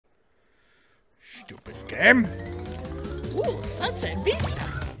Stupid game. Ooh, Sunset Vista.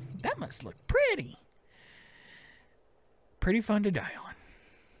 That must look pretty. Pretty fun to die on.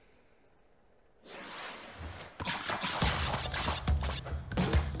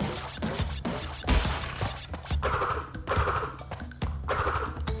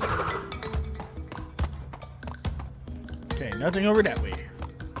 Okay, nothing over that way.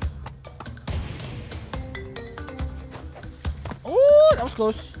 Oh, that was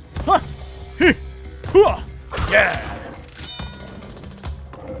close. Huh. Huh. Yeah.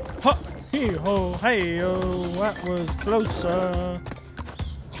 Huh. Hee ho, hey yo, that was closer.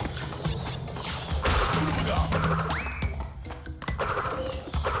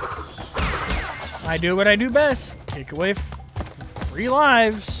 I do what I do best. Take away free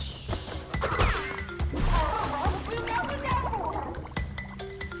lives.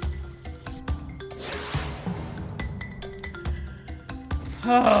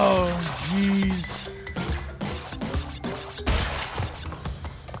 Oh, jeez.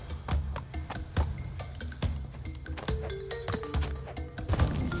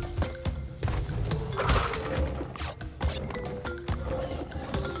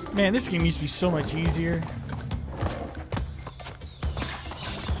 Man, this game used to be so much easier.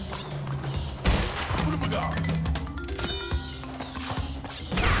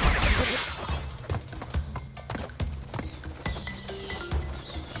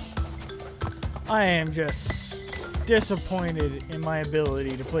 I am just disappointed in my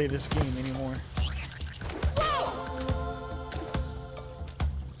ability to play this game anymore.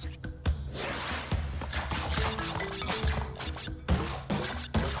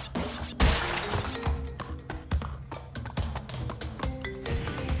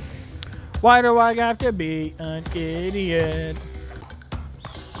 Why do I have to be an idiot?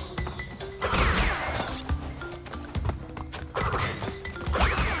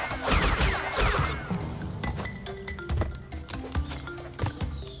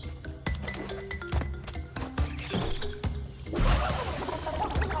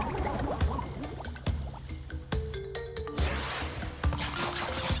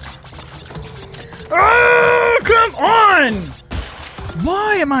 Oh, come on!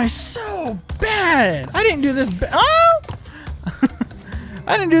 Why am I so bad? I didn't do this oh!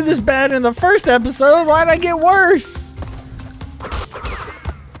 I didn't do this bad in the first episode. Why'd I get worse?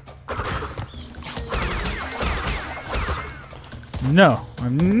 No,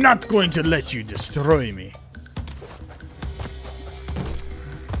 I'm not going to let you destroy me.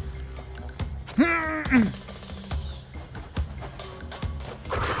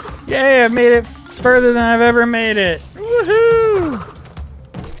 Yay, I've made it further than I've ever made it. Woohoo!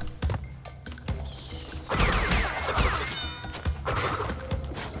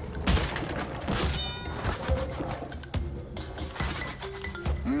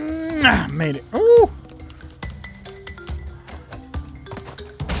 Made it. Ooh!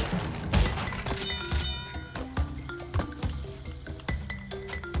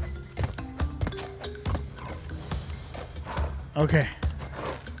 Okay.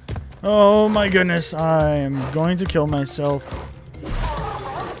 Oh my goodness, I'm going to kill myself.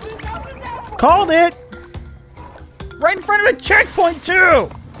 Called it! Right in front of a checkpoint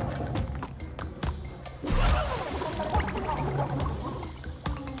too!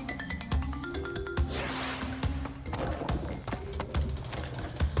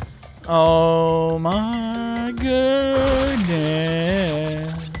 Oh my goodness,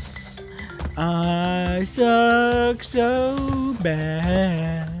 I suck so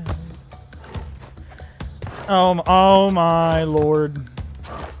bad. Oh my lord.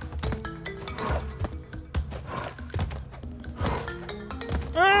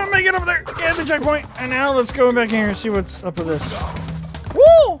 Make it over there. Get the checkpoint. And now let's go back in here and see what's up with this.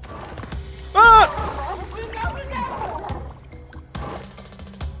 Woo! Ah!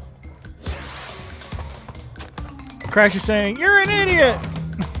 Crash is saying, "You're an idiot."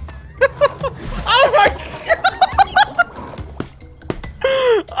 Oh my god!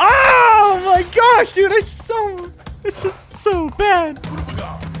 Oh my gosh, dude! This is so bad.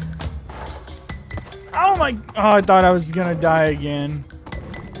 Oh my! Oh, I thought I was gonna die again.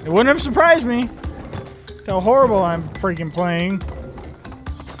 It wouldn't have surprised me. How horrible I'm freaking playing.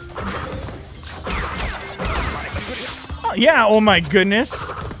 Oh yeah! Oh my goodness!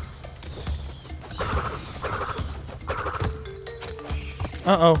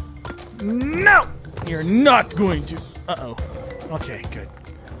 Uh-oh. No! You're not going to. Uh-oh. Okay, good.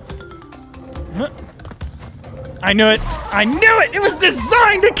 Huh. I knew it. I knew it! It was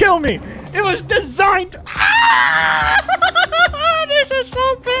designed to kill me! It was designed to... Ah! This is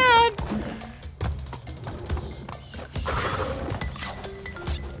so bad!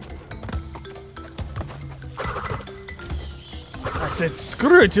 said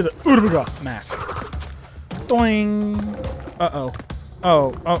screw it to the Urga mask. Doing. Uh-oh.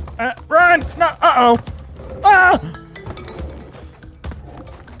 Oh. Run! No, uh-oh. Ah!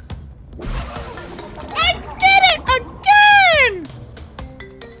 I did it again!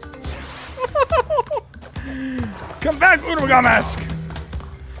 Come back, Urga mask!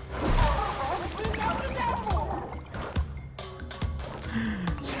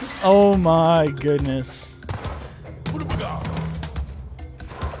 Oh my goodness.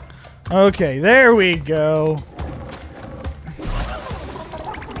 Okay, there we go.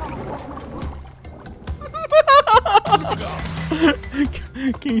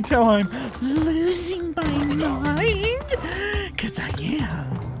 Can you tell I'm losing my mind? Because I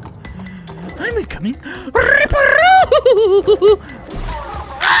am. I'm becoming Ripperoo!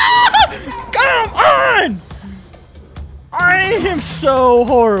 Come on! I am so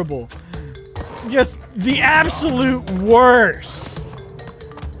horrible. Just the absolute worst.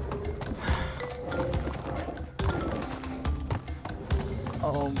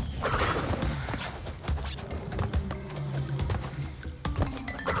 Oh.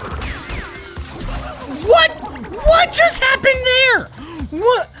 What? What just happened there?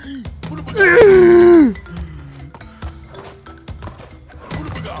 What?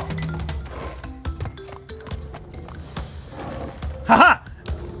 Haha!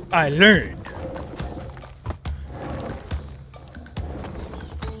 I learned.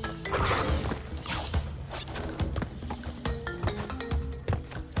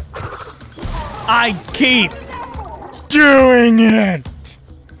 I keep doing it.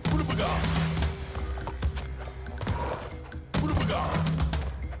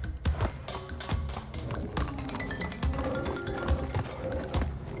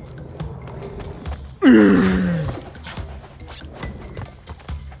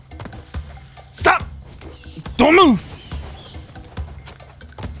 Stop! Don't move!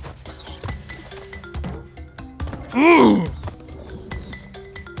 Ooh.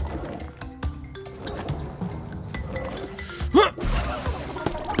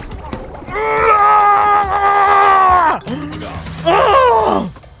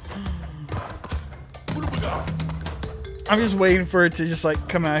 I'm just waiting for it to just like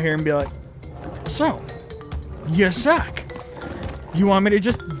come out here and be like, so, you suck. You want me to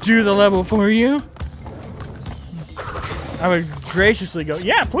just do the level for you? I would graciously go,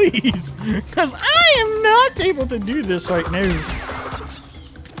 yeah, please. Because I am not able to do this right now.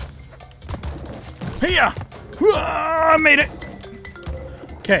 Hiya! I made it!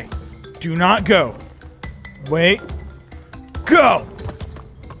 Okay, do not go. Wait. Go!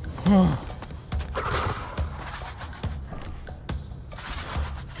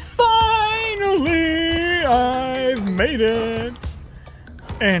 Finally, I've made it.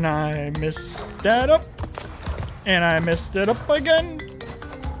 And I messed that up. And I messed it up again.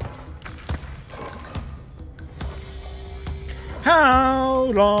 How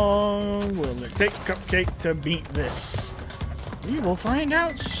long will it take Cupcake to beat this? We will find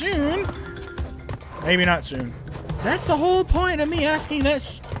out soon. Maybe not soon. That's the whole point of me asking that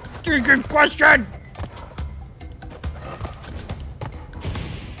stupid question.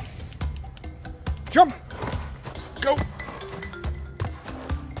 Jump. Go.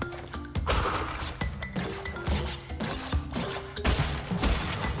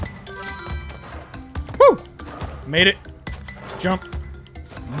 Woo! Made it. Jump.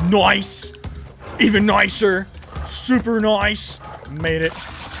 Nice. Even nicer. Super nice. Made it.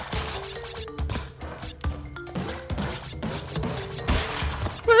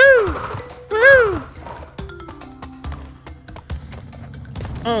 Woohoo! Woohoo!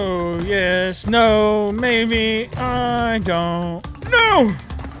 Oh, yes. No. Maybe. I don't know.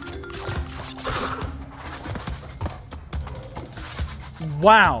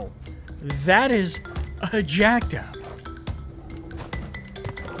 Wow. That is a jacked up.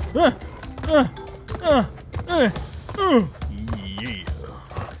 Yeah.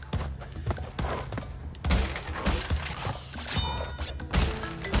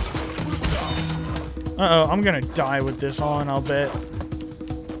 Uh-oh, I'm gonna die with this on, I'll bet.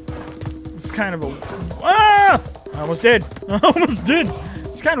 It's kind of a... Ah! I almost did. I almost did.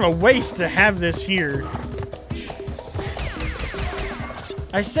 It's kind of a waste to have this here.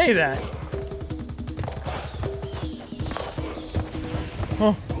 I say that.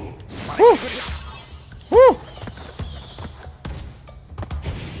 Oh. Woo! Woo!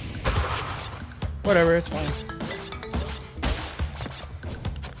 Whatever, it's fine.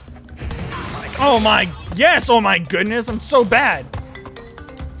 Oh my, yes, oh my goodness, I'm so bad.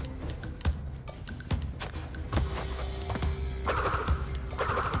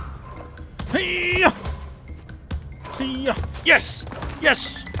 Hey-ya! Hey-ya! Yes!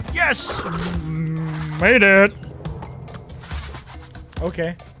 Yes! Yes! Made it!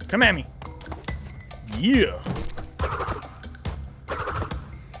 Okay. Come at me. Yeah.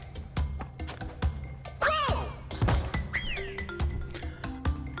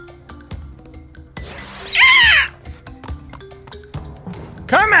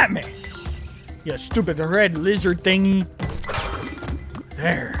 Come at me! You stupid red lizard thingy.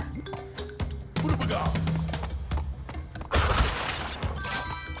 There. What have we got?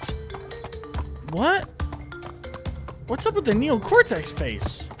 What? What's up with the neocortex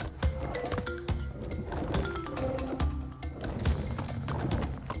face?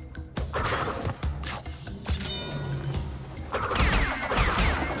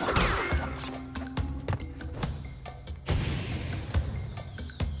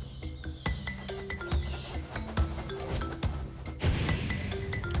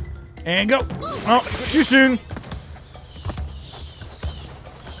 And go. Oh, too soon.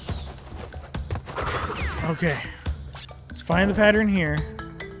 Okay. Let's find the pattern here.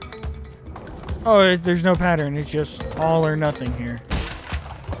 Oh, there's no pattern. It's just all or nothing here.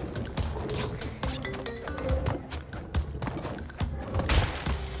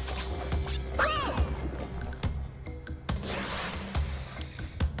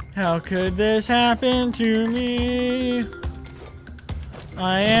 How could this happen to me?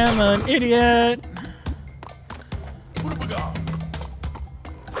 I am an idiot. What have we got?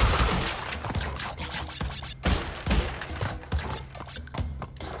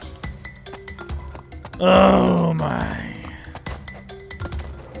 Oh my.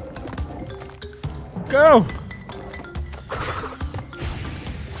 Go.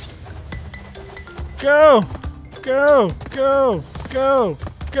 Go. Go. Go. Go.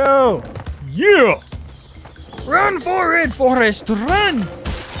 Go. Yeah. Run for it, Forrest, run!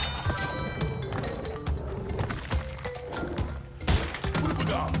 What have we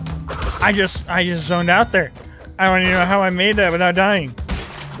got? I just zoned out there. I don't even know how I made that without dying.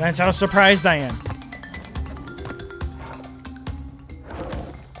 That's how surprised I am.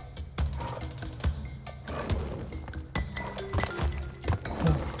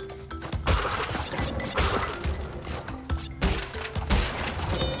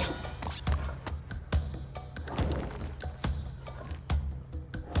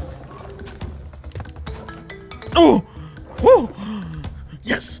 Oh! Woo!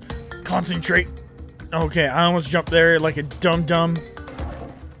 Yes! Concentrate. Okay, I almost jumped there like a dum-dum.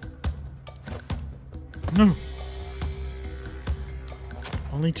 No.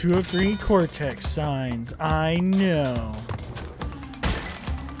 Only 2 of 3 cortex signs. I know.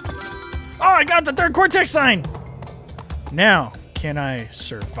 Oh, I got the 3rd cortex sign! Now, can I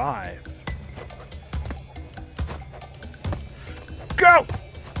survive? Go!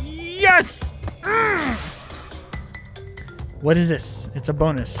 Yes! Mm! What is this? It's a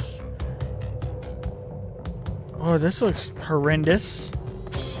bonus. Oh, this looks horrendous.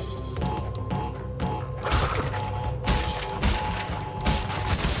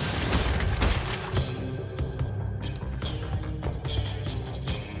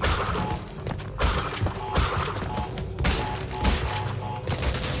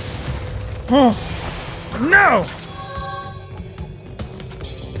 Oh, no!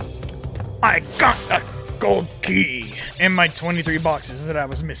 I got a gold key and my 23 boxes that I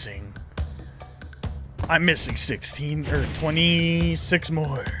was missing. I'm missing 16 or 26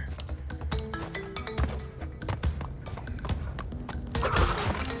 more.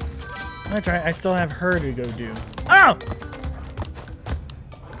 That's right, I still have her to go do. Oh!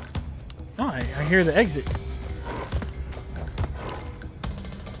 Oh, I hear the exit.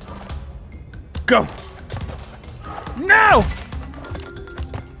 Go! No!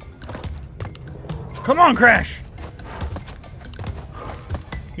 Come on, Crash!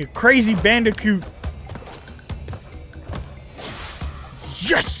 You crazy bandicoot.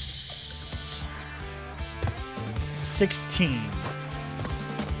 Yes! 16.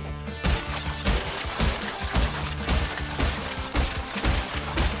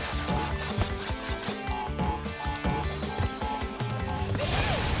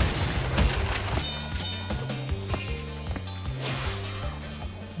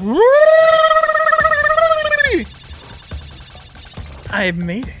 I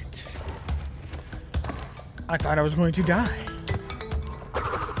made it. I thought I was going to die.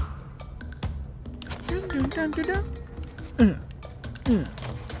 Dun, dun, dun, dun, dun.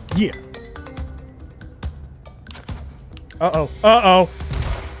 Yeah. Uh-oh. Uh-oh.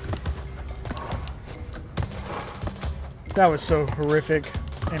 That was so horrific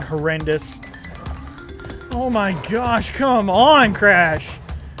and horrendous. Oh my gosh, come on, Crash.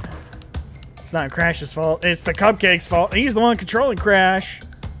 It's not Crash's fault. It's the Cupcake's fault. He's the one controlling Crash.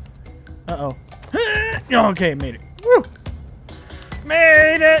 Uh-oh. Okay, made it. Woo!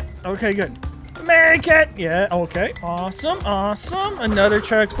 Made it! Okay, good. Make it! Yeah, okay. Awesome, awesome. Another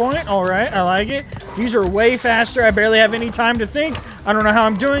checkpoint. Alright, I like it. These are way faster. I barely have any time to think. I don't know how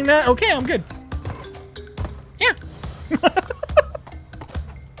I'm doing that. Okay, I'm good. Yeah. I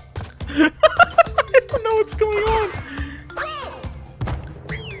don't know what's going on.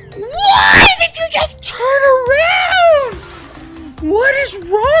 Why did you just turn around? What is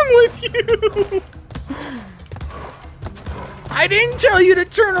wrong with you? I didn't tell you to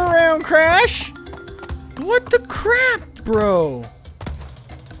turn around, Crash. What the crap, bro?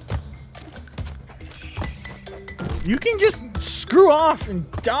 You can just screw off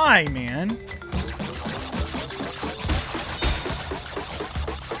and die, man.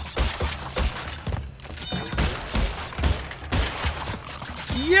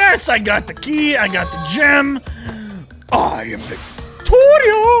 Yes, I got the key. I got the gem. I am victorious.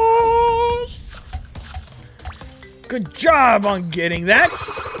 Good job on getting that.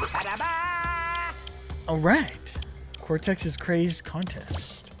 All right. Cortex's Crazed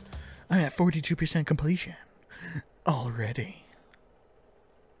Contest. I'm at 42% completion already.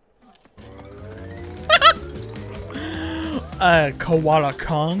 Koala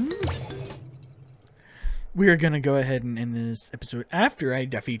Kong. We are going to go ahead and end this episode after I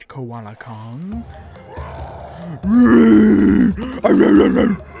defeat Koala Kong.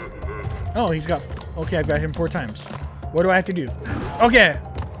 Oh, he's got... Okay, I've got him 4 times. What do I have to do? Okay.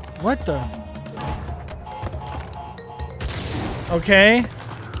 What the... Okay.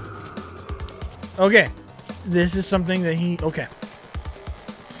 Okay. This is something that he... Okay.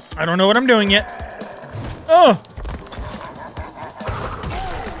 I don't know what I'm doing yet. Oh!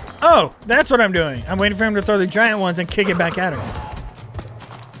 Oh, that's what I'm doing. I'm waiting for him to throw the giant ones and kick it back at him.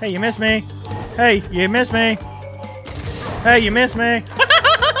 Hey, you missed me. Hey, you missed me. Hey, you missed me.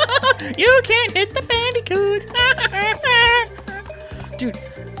 You can't hit the bandicoot. Dude,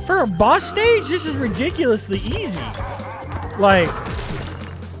 for a boss stage, this is ridiculously easy. Like,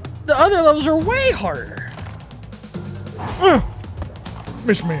 the other levels are way harder.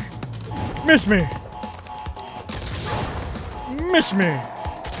 Miss me. Miss me. Miss me.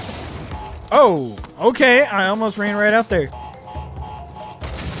 Oh, okay. I almost ran right out there.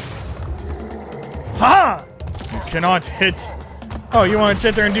 Ha! You cannot hit. Oh, you want to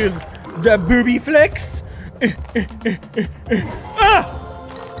sit there and do the booby flex? Ah!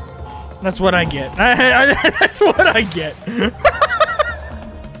 That's what I get. That's what I get.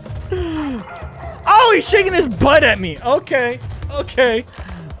 Oh, he's shaking his butt at me. Okay. Okay.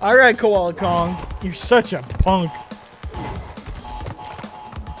 All right, Koala Kong. You're such a punk.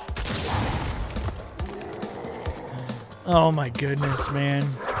 Oh my goodness, man.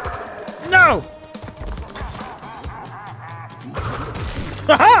 No!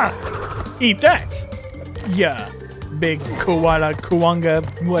 Haha! Eat that! Yeah, big koala, kawanga,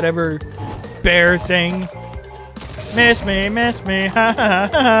 whatever bear thing. Miss me, ha ha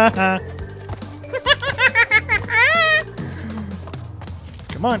ha ha.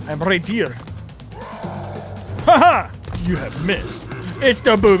 Come on, I'm right here. Haha! You have missed. It's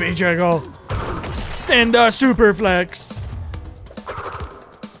the booby jiggle. And the super flex.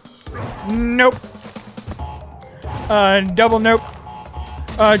 Nope. Double nope.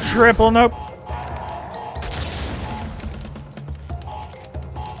 Triple nope.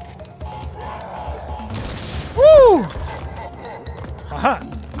 Woo! Haha.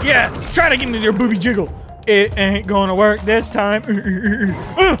 Yeah, try to get into your booby jiggle. It ain't gonna work this time.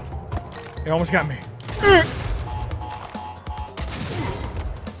 It almost got me.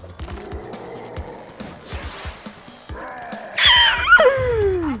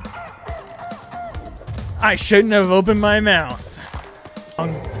 I shouldn't have opened my mouth.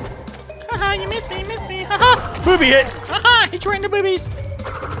 Haha, you missed me, haha! Booby hit! Haha, hit you right in the boobies!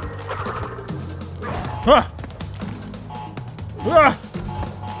 Ah! Ah!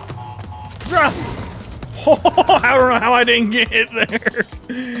 Ah! Oh, I don't know how I didn't get hit there.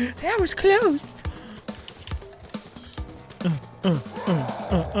 That was close.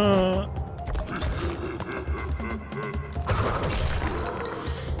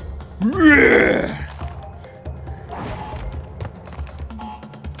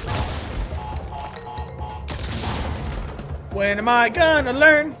 When am I gonna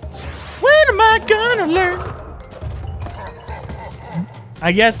learn? When am I gonna learn?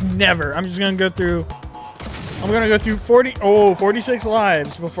 I guess never. I'm just gonna go through. I'm gonna go through 46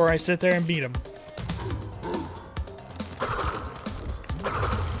 lives before I sit there and beat him.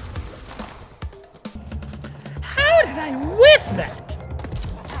 How did I whiff that?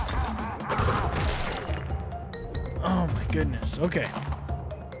 goodness. Okay.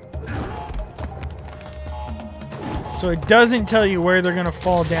 So it doesn't tell you where they're gonna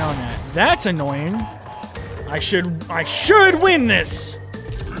fall down at. That's annoying. I should win this.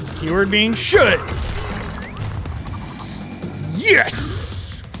 Keyword being should.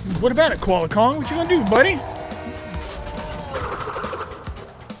 Yes! What about it, Koala Kong? What you gonna do, buddy?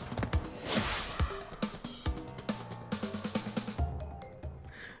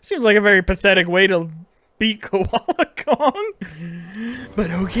 Seems like a very pathetic way to beat Koala Kong.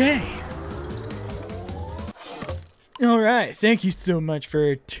 But okay. Alright, thank you so much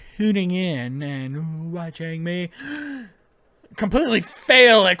for tuning in and watching me completely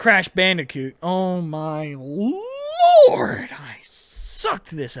fail at Crash Bandicoot. Oh my lord, I sucked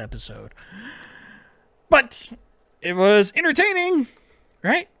this episode. But it was entertaining,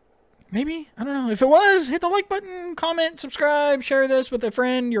 right? Maybe? I don't know. If it was, hit the like button, comment, subscribe, share this with a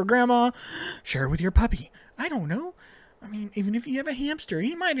friend, your grandma, share it with your puppy. I don't know. I mean, even if you have a hamster,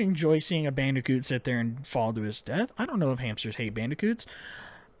 he might enjoy seeing a bandicoot sit there and fall to his death. I don't know if hamsters hate bandicoots,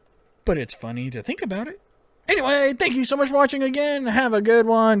 but it's funny to think about it. Anyway, thank you so much for watching again. Have a good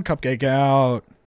one. Cupcake out.